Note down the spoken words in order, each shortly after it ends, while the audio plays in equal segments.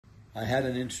I had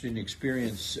an interesting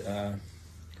experience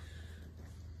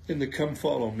in the Come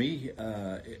Follow Me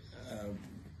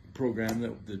program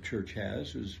that the church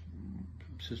has. As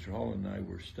Sister Holland and I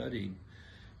were studying,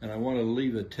 and I want to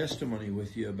leave a testimony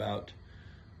with you about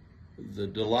the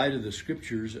delight of the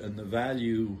Scriptures and the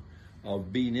value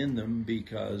of being in them,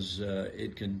 because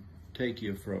it can take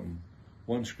you from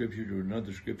one Scripture to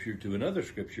another Scripture to another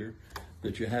Scripture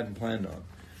that you hadn't planned on.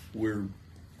 We're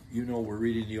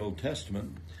reading the Old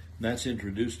Testament, and that's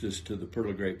introduced us to the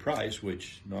Pearl of Great Price,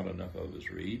 which not enough of us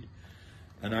read.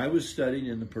 And I was studying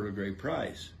in the Pearl of Great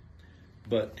Price,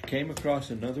 but came across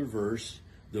another verse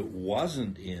that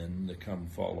wasn't in the Come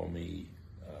Follow Me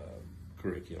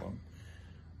curriculum.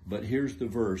 But here's the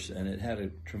verse, and it had a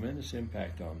tremendous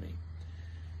impact on me.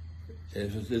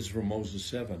 This is from Moses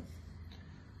 7.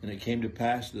 And it came to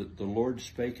pass that the Lord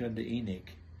spake unto Enoch,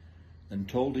 and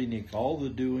told Enoch all the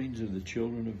doings of the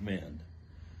children of men.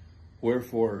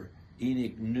 Wherefore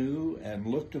Enoch knew and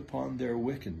looked upon their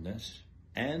wickedness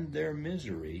and their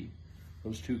misery,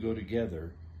 those two go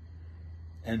together,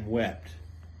 and wept,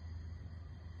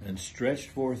 and stretched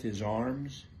forth his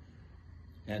arms,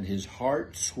 and his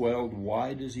heart swelled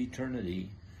wide as eternity,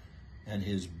 and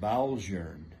his bowels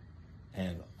yearned,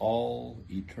 and all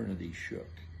eternity shook.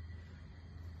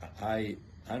 I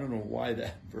don't know why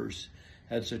that verse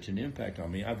had such an impact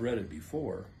on me. I've read it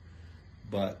before,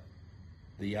 but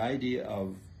the idea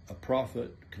of a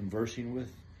prophet conversing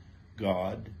with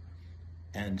God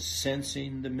and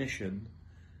sensing the mission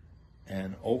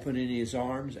and opening his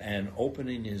arms and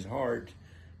opening his heart,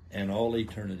 and all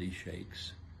eternity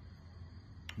shakes.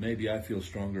 Maybe I feel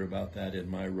stronger about that in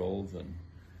my role than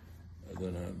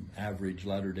an average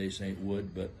Latter-day Saint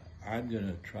would, but I'm going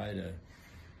to try to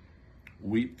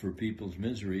weep for people's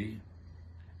misery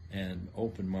and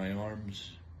open my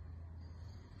arms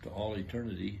to all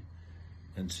eternity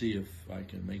and see if I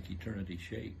can make eternity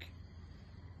shake.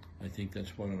 I think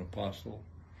that's what an apostle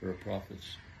or a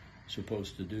prophet's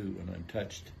supposed to do, and I'm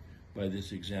touched by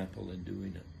this example in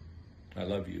doing it. I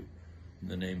love you. In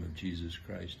the name of Jesus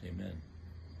Christ, amen.